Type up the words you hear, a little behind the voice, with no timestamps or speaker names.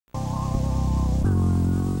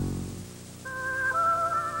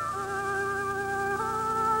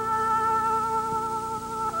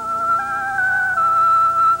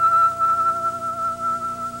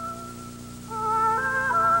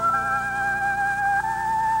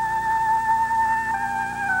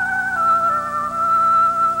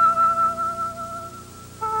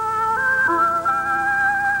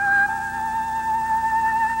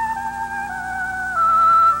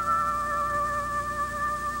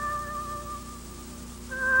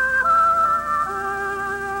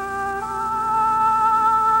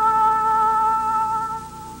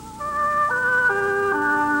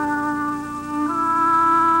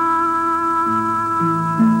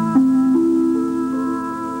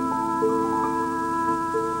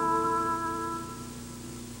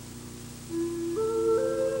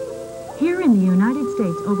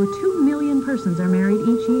persons are married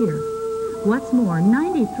each year. What's more,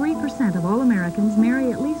 93% of all Americans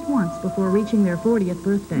marry at least once before reaching their 40th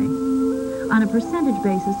birthday. On a percentage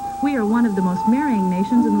basis, we are one of the most marrying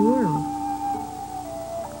nations in the world.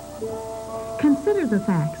 Consider the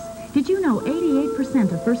facts. Did you know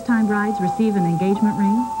 88% of first-time brides receive an engagement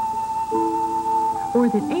ring? Or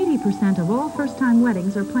that 80% of all first-time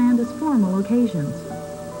weddings are planned as formal occasions?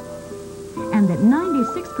 And that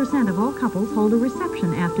 96% of all couples hold a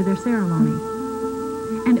reception after their ceremony?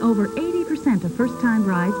 And over 80% of first-time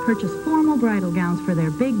brides purchase formal bridal gowns for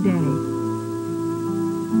their big day.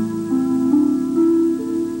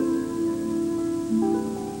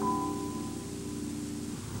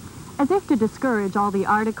 As if to discourage all the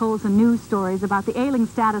articles and news stories about the ailing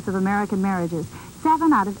status of American marriages,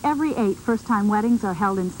 7 out of every 8 first-time weddings are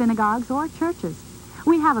held in synagogues or churches.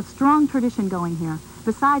 We have a strong tradition going here,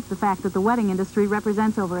 besides the fact that the wedding industry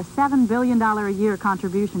represents over a $7 billion a year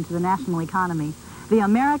contribution to the national economy. The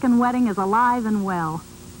American wedding is alive and well.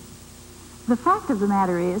 The fact of the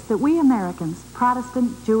matter is that we Americans,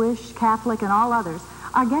 Protestant, Jewish, Catholic, and all others,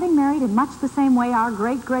 are getting married in much the same way our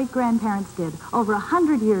great-great-grandparents did over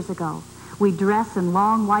 100 years ago. We dress in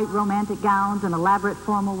long white romantic gowns and elaborate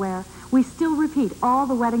formal wear. We still repeat all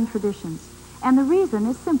the wedding traditions. And the reason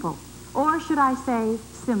is simple, or should I say,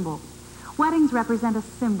 symbol. Weddings represent a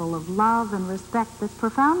symbol of love and respect that's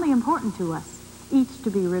profoundly important to us, each to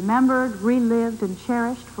be remembered, relived, and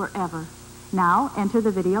cherished forever. Now, enter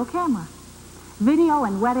the video camera. Video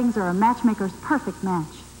and weddings are a matchmaker's perfect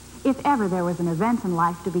match. If ever there was an event in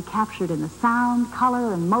life to be captured in the sound,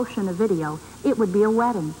 color, and motion of video, it would be a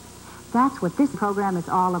wedding. That's what this program is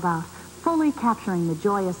all about, fully capturing the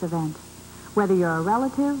joyous event. Whether you're a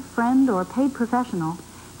relative, friend, or paid professional,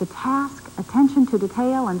 the task, attention to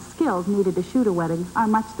detail, and skills needed to shoot a wedding are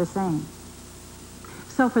much the same.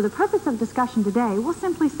 So for the purpose of discussion today, we'll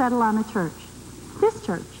simply settle on a church. This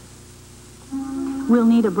church. We'll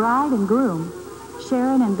need a bride and groom,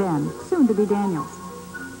 Sharon and Ben, soon to be Daniels.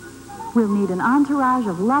 We'll need an entourage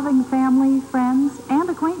of loving family, friends, and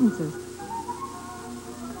acquaintances.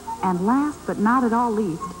 And last but not at all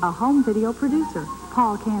least, a home video producer,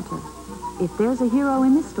 Paul Cantor. If there's a hero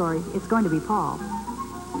in this story, it's going to be Paul.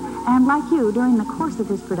 And like you, during the course of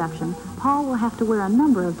his production, Paul will have to wear a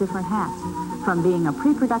number of different hats, from being a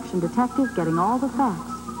pre-production detective getting all the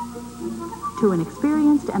facts, to an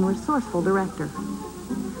experienced and resourceful director,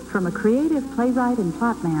 from a creative playwright and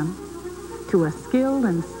plotman, to a skilled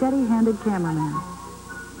and steady-handed cameraman.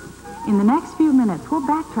 In the next few minutes, we'll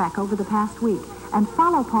backtrack over the past week and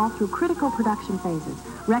follow Paul through critical production phases,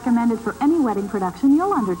 recommended for any wedding production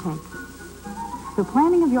you'll undertake. The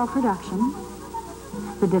planning of your production,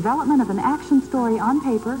 the development of an action story on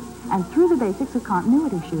paper, and through the basics of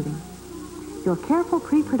continuity shooting. Your careful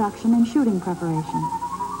pre-production and shooting preparation.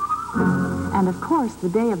 And of course, the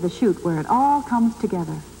day of the shoot where it all comes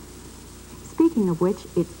together. Speaking of which,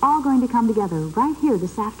 it's all going to come together right here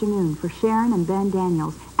this afternoon for Sharon and Ben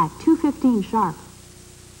Daniels at 2:15 sharp.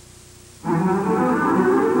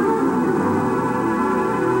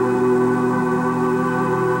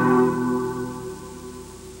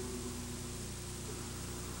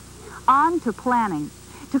 On to planning.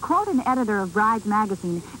 To quote an editor of Brides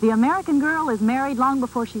magazine, the American girl is married long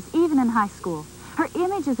before she's even in high school. Her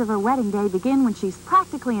images of her wedding day begin when she's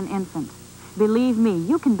practically an infant. Believe me,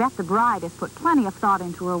 you can bet the bride has put plenty of thought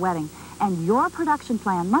into her wedding, and your production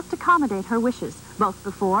plan must accommodate her wishes, both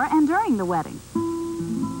before and during the wedding.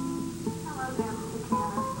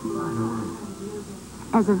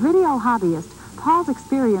 As a video hobbyist, Paul's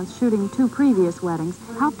experience shooting 2 previous weddings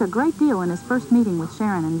helped a great deal in his first meeting with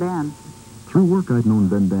Sharon and Ben. Through work, I'd known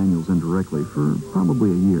Ben Daniels indirectly for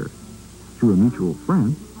probably a year. Through a mutual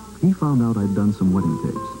friend, he found out I'd done some wedding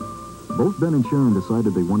tapes. Both Ben and Sharon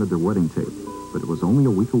decided they wanted their wedding tape, but it was only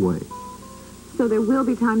a week away. So there will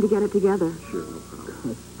be time to get it together. Sure, no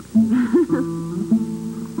problem.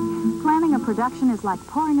 Planning a production is like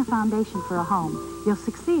pouring a foundation for a home. You'll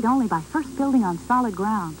succeed only by first building on solid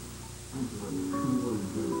ground.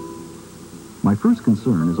 My first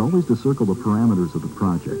concern is always to circle the parameters of the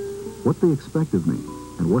project, what they expect of me,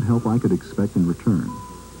 and what help I could expect in return.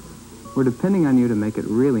 We're depending on you to make it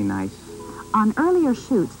really nice. On earlier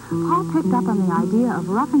shoots, Paul picked up on the idea of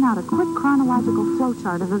roughing out a quick chronological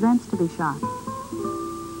flowchart of events to be shot.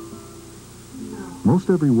 Most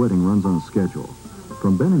every wedding runs on a schedule.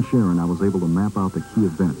 From Ben and Sharon, I was able to map out the key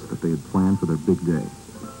events that they had planned for their big day.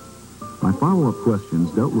 My follow-up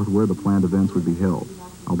questions dealt with where the planned events would be held.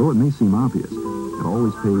 Although it may seem obvious, it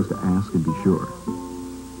always pays to ask and be sure.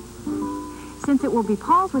 Since it will be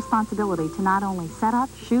Paul's responsibility to not only set up,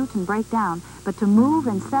 shoot, and break down, but to move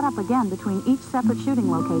and set up again between each separate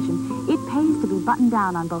shooting location, it pays to be buttoned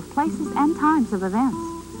down on both places and times of events.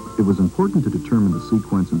 It was important to determine the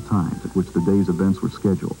sequence and times at which the day's events were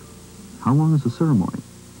scheduled. How long is the ceremony?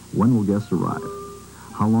 When will guests arrive?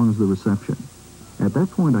 How long is the reception? At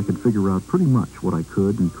that point, I could figure out pretty much what I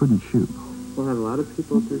could and couldn't shoot. We'll have a lot of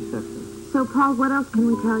people at the reception. So, Paul, what else can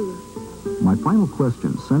we tell you? My final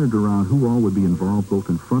question centered around who all would be involved both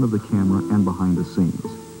in front of the camera and behind the scenes.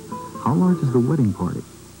 How large is the wedding party?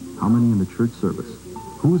 How many in the church service?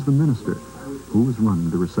 Who is the minister? Who is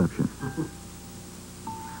running the reception?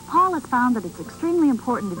 Paul has found that it's extremely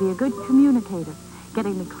important to be a good communicator.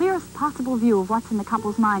 Getting the clearest possible view of what's in the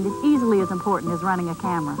couple's mind is easily as important as running a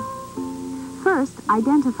camera. First,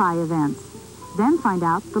 identify events. Then find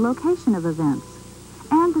out the location of events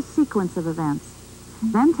and the sequence of events.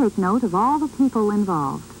 Then take note of all the people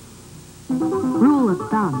involved. Rule of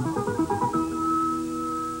thumb.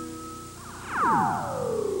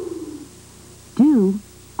 Do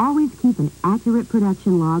always keep an accurate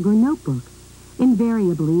production log or notebook.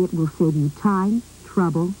 Invariably, it will save you time,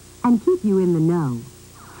 trouble, and keep you in the know.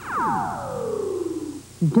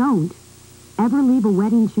 Don't ever leave a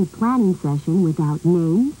wedding shoot planning session without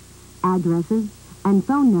names, addresses, and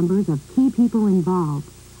phone numbers of key people involved.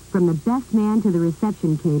 From the best man to the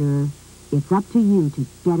reception caterer, it's up to you to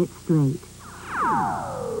get it straight.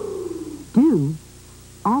 Do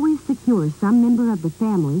always secure some member of the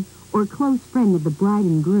family or close friend of the bride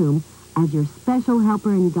and groom as your special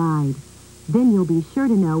helper and guide. Then you'll be sure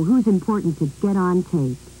to know who's important to get on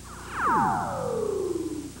tape.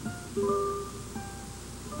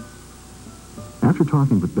 After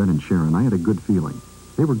talking with Ben and Sharon, I had a good feeling.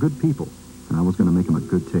 They were good people, and I was going to make them a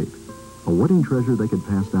good tape. A wedding treasure they could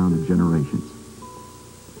pass down to generations.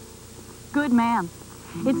 Good man.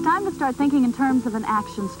 It's time to start thinking in terms of an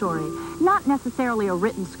action story. Not necessarily a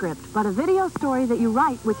written script, but a video story that you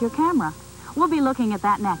write with your camera. We'll be looking at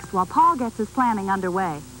that next while Paul gets his planning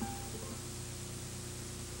underway.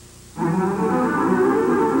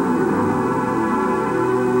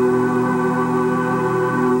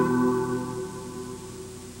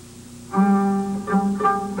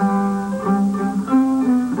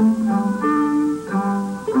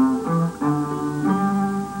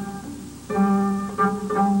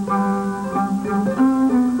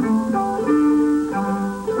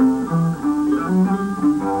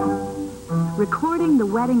 Recording the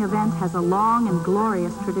wedding event has a long and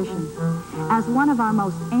glorious tradition. As one of our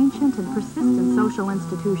most ancient and persistent social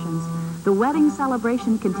institutions, the wedding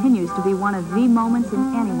celebration continues to be one of the moments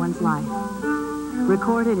in anyone's life.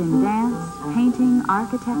 Recorded in dance, painting,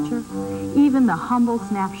 architecture, even the humble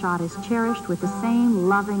snapshot is cherished with the same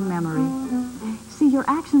loving memory. See, your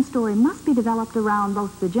action story must be developed around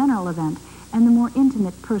both the general event and the more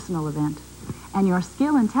intimate personal event. And your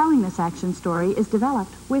skill in telling this action story is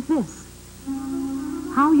developed with this.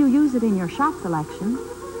 How you use it in your shot selection,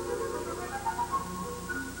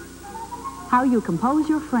 how you compose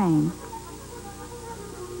your frame,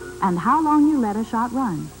 and how long you let a shot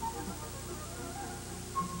run.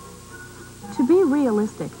 To be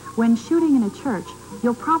realistic, when shooting in a church,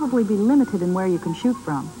 you'll probably be limited in where you can shoot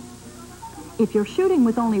from. If you're shooting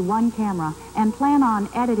with only one camera and plan on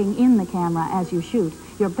editing in the camera as you shoot,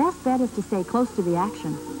 your best bet is to stay close to the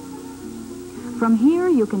action. From here,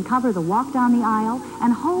 you can cover the walk down the aisle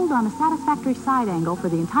and hold on a satisfactory side angle for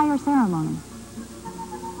the entire ceremony.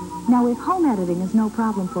 Now, if home editing is no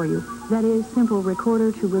problem for you, that is, simple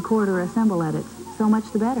recorder-to-recorder assemble edits, so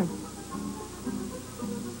much the better.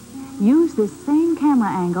 Use this same camera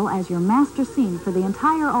angle as your master scene for the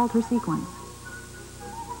entire altar sequence.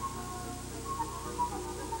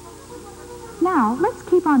 Now, let's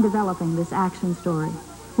keep on developing this action story.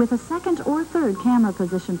 With a second or third camera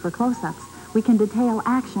position for close-ups, we can detail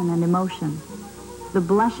action and emotion. The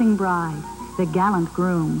blushing bride, the gallant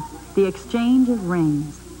groom, the exchange of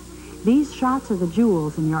rings. These shots are the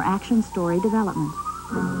jewels in your action story development.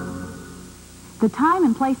 The time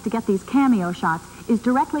and place to get these cameo shots is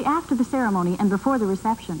directly after the ceremony and before the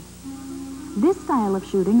reception. This style of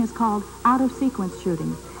shooting is called out-of-sequence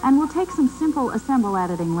shooting, and we'll take some simple assemble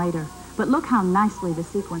editing later, but look how nicely the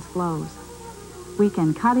sequence flows. We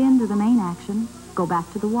can cut into the main action, go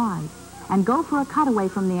back to the wide, and go for a cutaway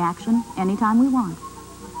from the action anytime we want.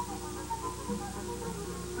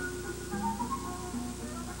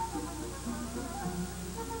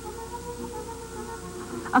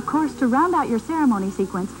 Of course, to round out your ceremony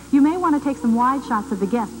sequence, you may want to take some wide shots of the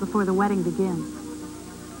guests before the wedding begins.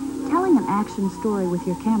 Telling an action story with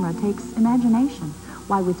your camera takes imagination.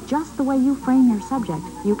 Why, with just the way you frame your subject,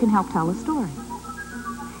 you can help tell a story.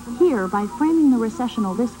 Here, by framing the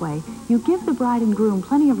recessional this way, you give the bride and groom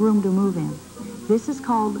plenty of room to move in. This is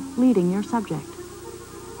called leading your subject.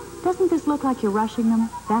 Doesn't this look like you're rushing them?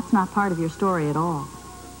 That's not part of your story at all.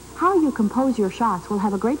 How you compose your shots will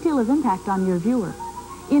have a great deal of impact on your viewer.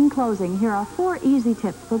 In closing, here are 4 easy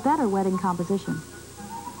tips for better wedding composition.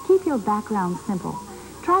 Keep your background simple.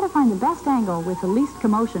 Try to find the best angle with the least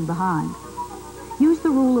commotion behind. Use the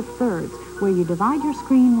rule of thirds, where you divide your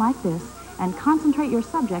screen like this and concentrate your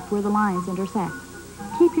subject where the lines intersect.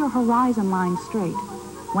 Keep your horizon line straight.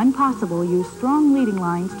 When possible, use strong leading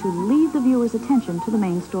lines to lead the viewer's attention to the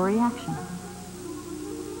main story action.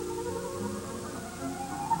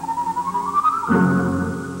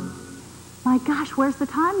 My gosh, where's the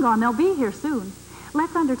time gone? They'll be here soon.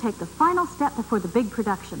 Let's undertake the final step before the big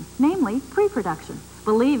production, namely pre-production.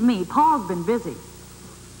 Believe me, Paul's been busy.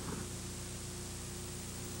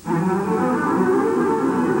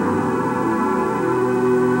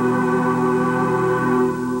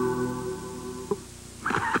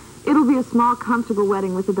 It'll be a small, comfortable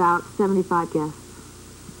wedding with about 75 guests.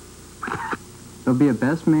 There'll be a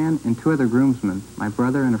best man and 2 other groomsmen, my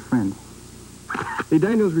brother and a friend. The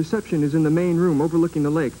Daniels' reception is in the main room overlooking the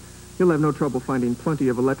lake. You'll have no trouble finding plenty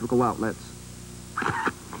of electrical outlets.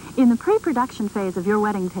 In the pre-production phase of your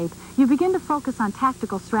wedding tape, you begin to focus on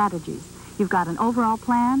tactical strategies. You've got an overall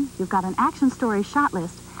plan, you've got an action story shot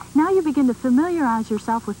list. Now you begin to familiarize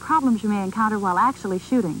yourself with problems you may encounter while actually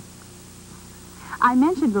shooting. I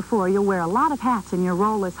mentioned before you'll wear a lot of hats in your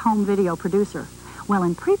role as home video producer. Well,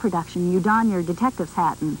 in pre-production, you don your detective's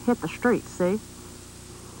hat and hit the streets, see?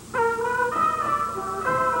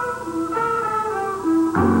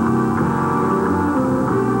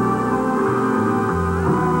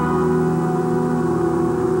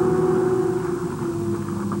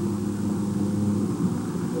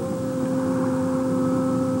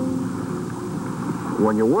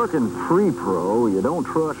 When you're working pre-pro, you don't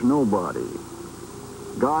trust nobody.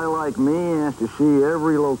 Guy like me has to see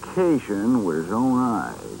every location with his own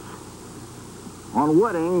eyes. On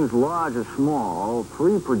weddings, large or small,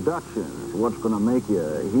 pre-production is what's going to make you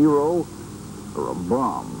a hero or a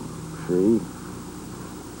bum, see?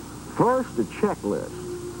 First, a checklist.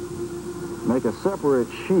 Make a separate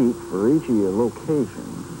sheet for each of your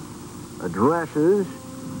locations. Addresses,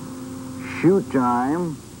 shoot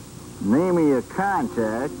time, name of your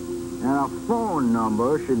contact, and a phone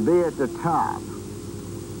number should be at the top.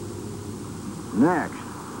 Next,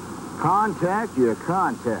 contact your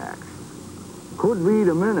contacts. Could be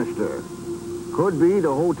the minister, could be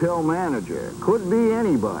the hotel manager, could be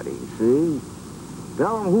anybody, see?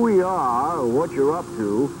 Tell them who you are or what you're up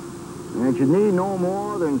to, and that you need no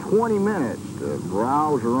more than 20 minutes to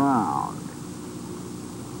browse around.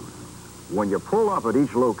 When you pull up at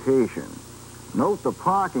each location, note the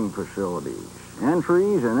parking facilities,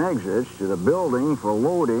 entries and exits to the building for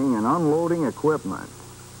loading and unloading equipment.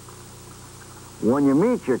 When you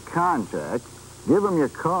meet your contact, give him your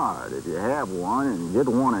card if you have one and get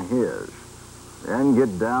one of his. Then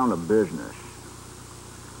get down to business.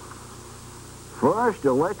 First,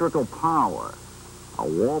 electrical power. A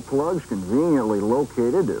wall plug's conveniently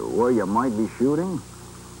located to where you might be shooting.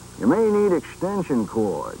 You may need extension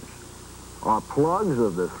cords or plugs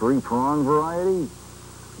of the 3-prong variety.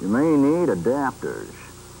 You may need adapters.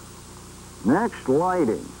 Next,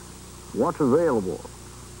 lighting. What's available?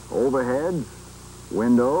 Overhead,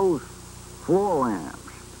 windows, floor lamps.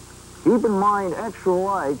 Keep in mind extra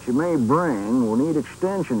lights you may bring will need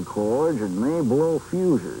extension cords and may blow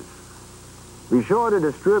fuses. Be sure to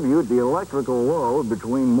distribute the electrical load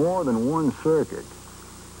between more than one circuit.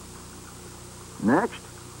 Next,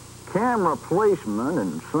 camera placement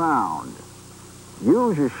and sound.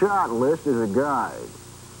 Use your shot list as a guide.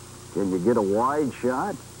 Can you get a wide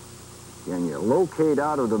shot? Can you locate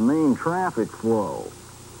out of the main traffic flow?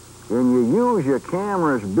 Can you use your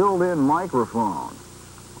camera's built-in microphone?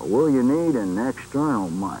 Or will you need an external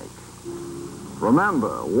mic?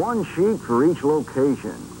 Remember, one sheet for each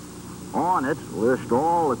location. On it, list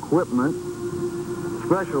all equipment,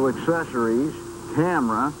 special accessories,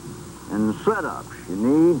 camera, and setups you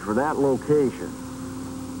need for that location.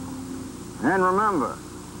 And remember,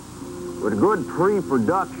 with good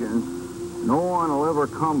pre-production, no one will ever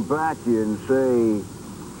come back to you and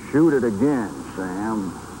say, shoot it again,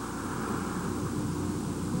 Sam.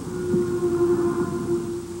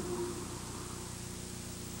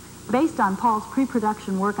 Based on Paul's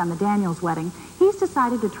pre-production work on the Daniels wedding, he's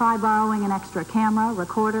decided to try borrowing an extra camera,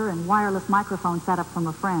 recorder, and wireless microphone setup from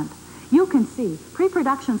a friend. You can see,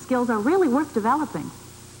 pre-production skills are really worth developing.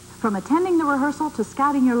 From attending the rehearsal to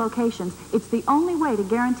scouting your locations, it's the only way to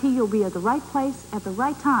guarantee you'll be at the right place at the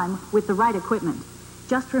right time with the right equipment.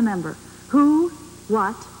 Just remember, who,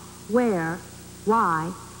 what, where,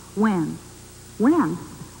 why, when. When?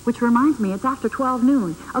 Which reminds me, it's after 12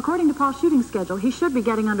 noon. According to Paul's shooting schedule, he should be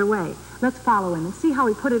getting underway. Let's follow him and see how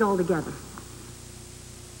he put it all together.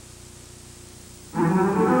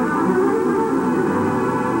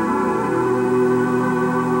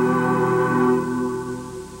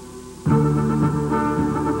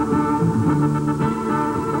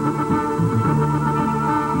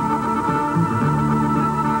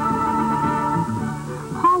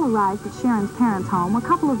 Arrived at Sharon's parents' home a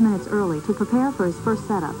couple of minutes early to prepare for his first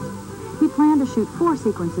setup. He planned to shoot 4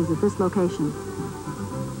 sequences at this location.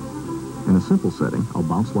 In a simple setting, I'll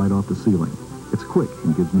bounce light off the ceiling. It's quick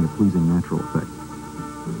and gives me a pleasing natural effect.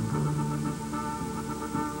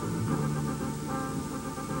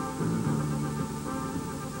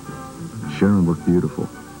 Sharon looked beautiful,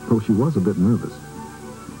 though she was a bit nervous.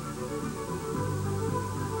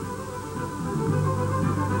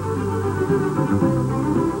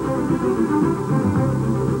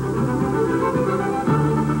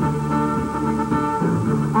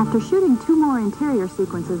 After shooting 2 more interior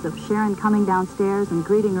sequences of Sharon coming downstairs and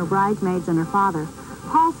greeting her bridesmaids and her father,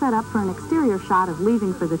 Paul set up for an exterior shot of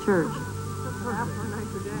leaving for the church.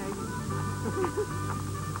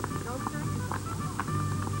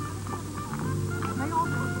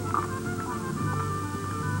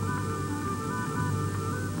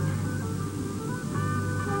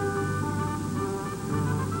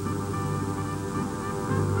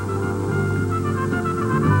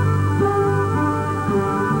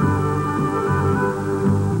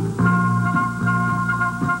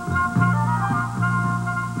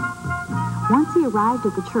 Once he arrived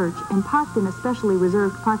at the church and parked in a specially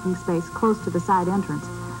reserved parking space close to the side entrance,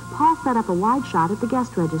 Paul set up a wide shot at the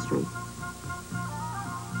guest registry.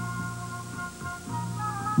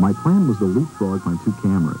 My plan was to leapfrog my 2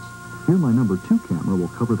 cameras. Here my number 2 camera will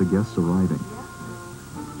cover the guests arriving.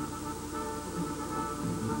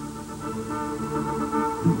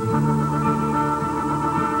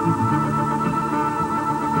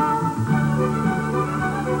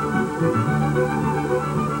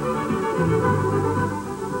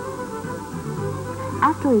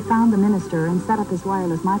 After he found the minister and set up his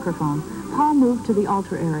wireless microphone, Paul moved to the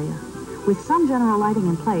altar area. With some general lighting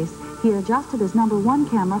in place, he adjusted his number 1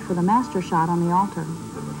 camera for the master shot on the altar.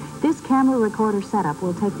 This camera recorder setup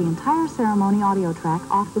will take the entire ceremony audio track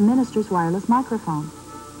off the minister's wireless microphone.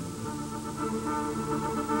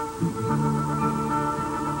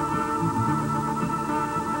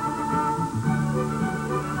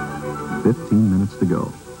 "15 minutes to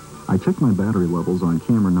go. I checked my battery levels on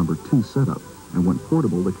camera number 2 setup and went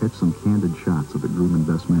portable to catch some candid shots of the groom and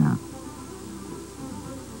best man.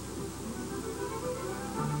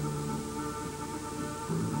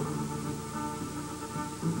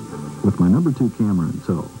 With my number 2 camera in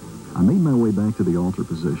tow, I made my way back to the altar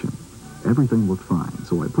position. Everything looked fine,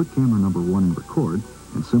 so I put camera number 1 in record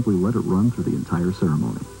and simply let it run through the entire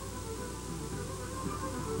ceremony.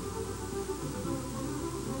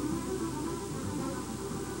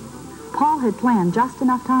 Paul had planned just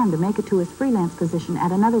enough time to make it to his freelance position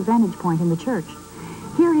at another vantage point in the church.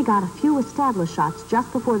 Here he got a few established shots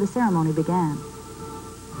just before the ceremony began.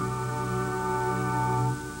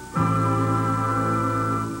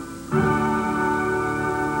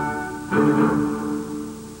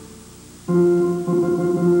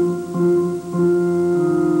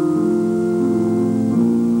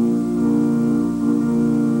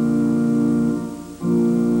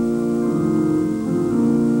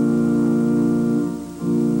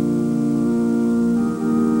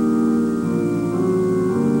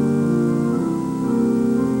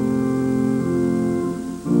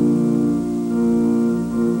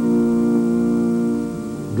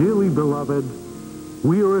 Beloved,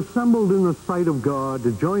 we are assembled in the sight of God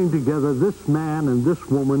to join together this man and this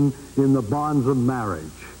woman in the bonds of marriage.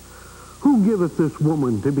 Who giveth this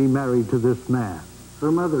woman to be married to this man?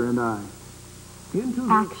 Her mother and I.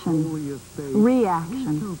 Action.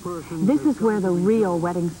 Reaction. This is where the real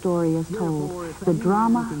wedding story is told. The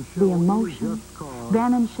drama, the emotion,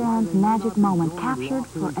 Ben and Sharon's magic moment captured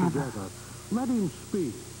forever. Let him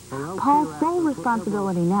speak. Paul's sole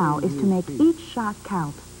responsibility now is to make each shot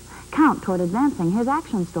count toward advancing his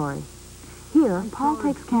action story. Here, Paul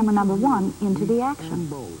takes camera number 1 into the action,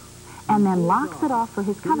 and then locks it off for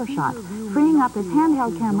his cover shot, freeing up his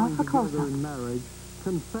handheld camera for close-up.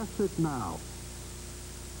 Confess it now.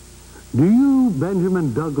 Do you,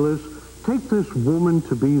 Benjamin Douglas, take this woman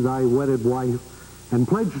to be thy wedded wife, and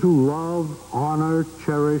pledge to love, honor,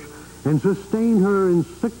 cherish, and sustain her in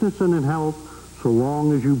sickness and in health, so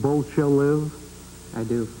long as you both shall live? I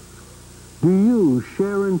do. Do you,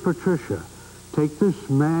 Sharon Patricia, take this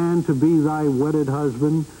man to be thy wedded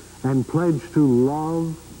husband, and pledge to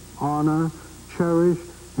love, honor, cherish,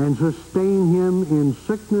 and sustain him in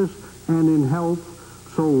sickness and in health,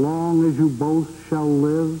 so long as you both shall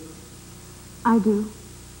live? I do.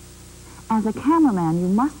 As a cameraman, you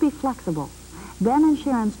must be flexible. Ben and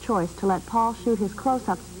Sharon's choice to let Paul shoot his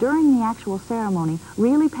close-ups during the actual ceremony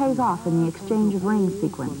really pays off in the exchange of rings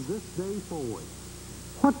sequence. From this day forward,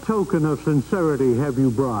 what token of sincerity have you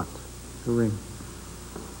brought? The ring.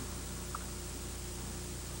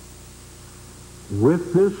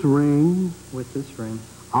 With this ring, With this ring,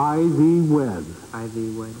 I thee wed. I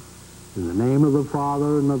thee wed. In the name of the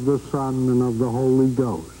Father, and of the Son, and of the Holy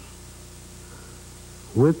Ghost.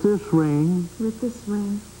 With this ring, With this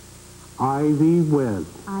ring, I thee wed.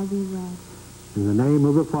 I thee wed. In the name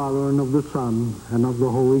of the Father, and of the Son, and of the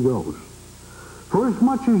Holy Ghost. For as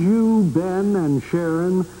much as you, Ben and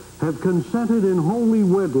Sharon, have consented in holy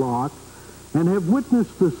wedlock, and have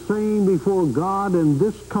witnessed the same before God and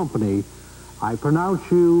this company, I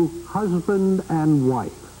pronounce you husband and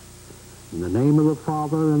wife. In the name of the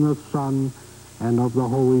Father, and the Son, and of the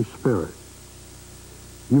Holy Spirit.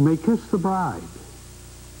 You may kiss the bride.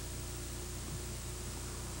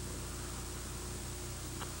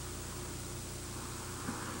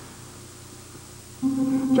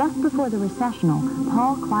 Just before the recessional,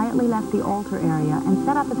 Paul quietly left the altar area and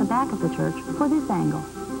set up at the back of the church for this angle.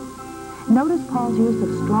 Notice Paul's use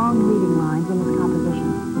of strong leading lines in his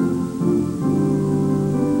composition.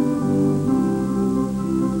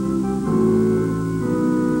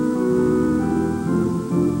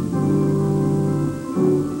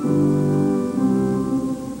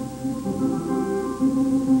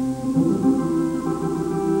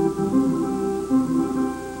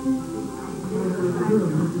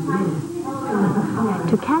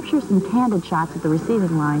 To capture some candid shots at the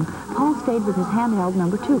receiving line, Paul stayed with his handheld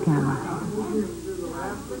number 2 camera.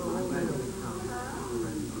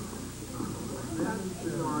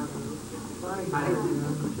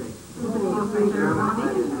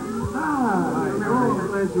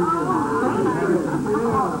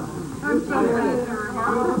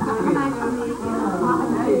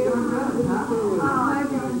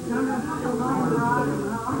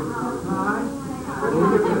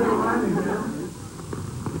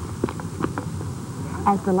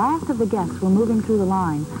 As the last of the guests were moving through the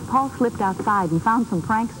line, Paul slipped outside and found some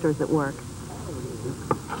pranksters at work.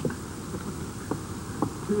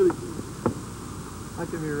 How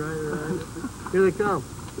come you're right? Here they come.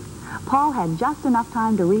 Paul had just enough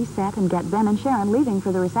time to reset and get Ben and Sharon leaving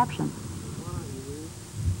for the reception.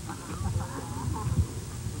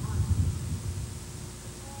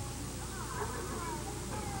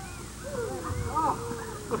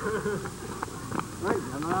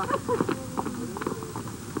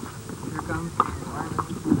 Here comes.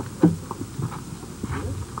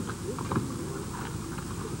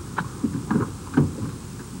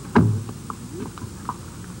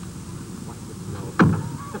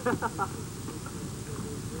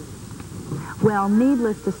 Well,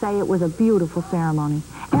 needless to say, it was a beautiful ceremony.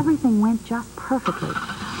 Everything went just perfectly.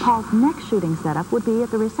 Paul's next shooting setup would be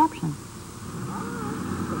at the reception.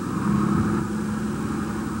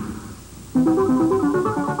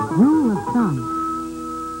 Rule of thumb.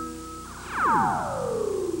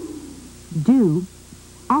 Do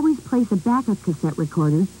always place a backup cassette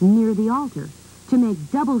recorder near the altar to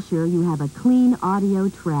make double sure you have a clean audio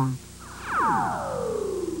track.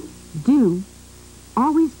 Do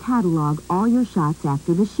always catalog all your shots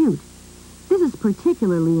after the shoot. This is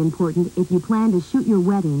particularly important if you plan to shoot your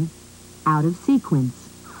wedding out of sequence.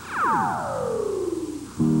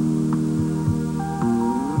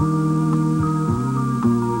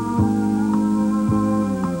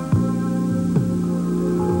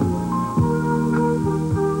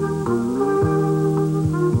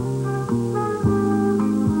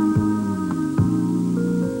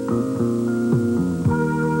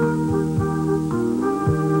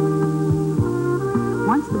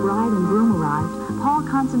 Once the bride and groom arrived, Paul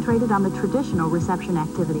concentrated on the traditional reception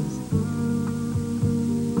activities.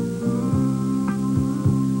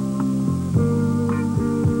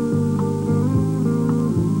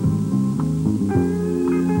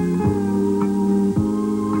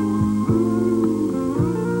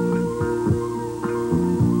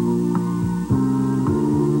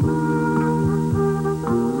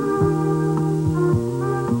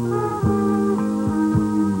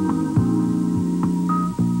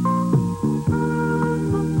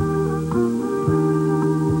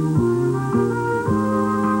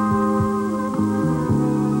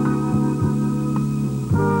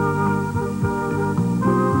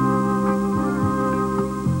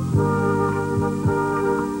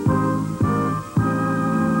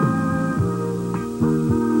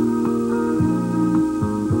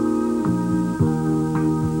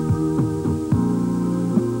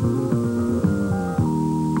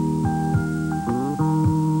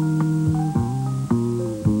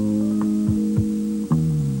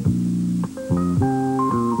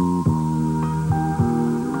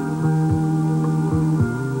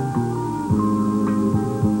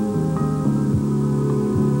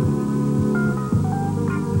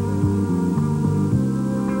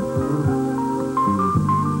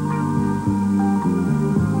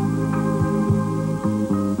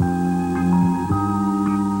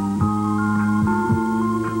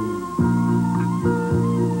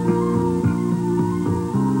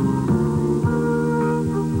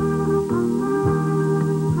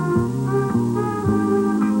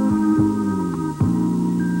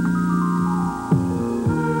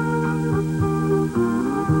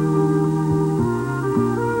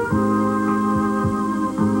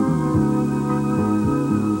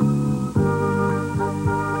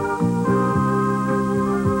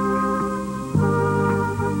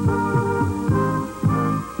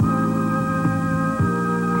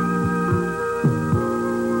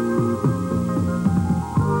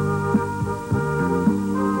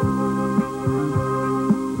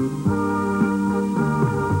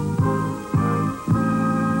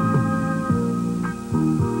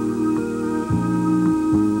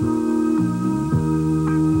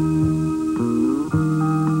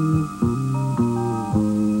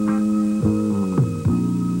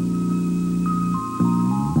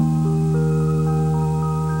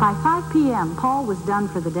 was done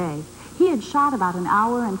for the day. He had shot about an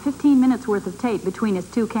hour and 15 minutes worth of tape between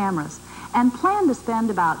his two cameras and planned to spend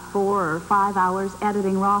about 4 or 5 hours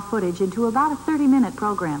editing raw footage into about a 30-minute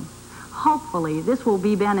program. Hopefully, this will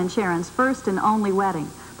be Ben and Sharon's first and only wedding,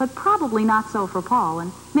 but probably not so for Paul,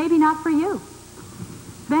 and maybe not for you.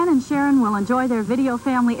 Ben and Sharon will enjoy their video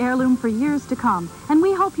family heirloom for years to come, and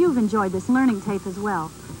we hope you've enjoyed this learning tape as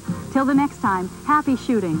well. Till the next time, happy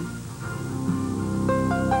shooting.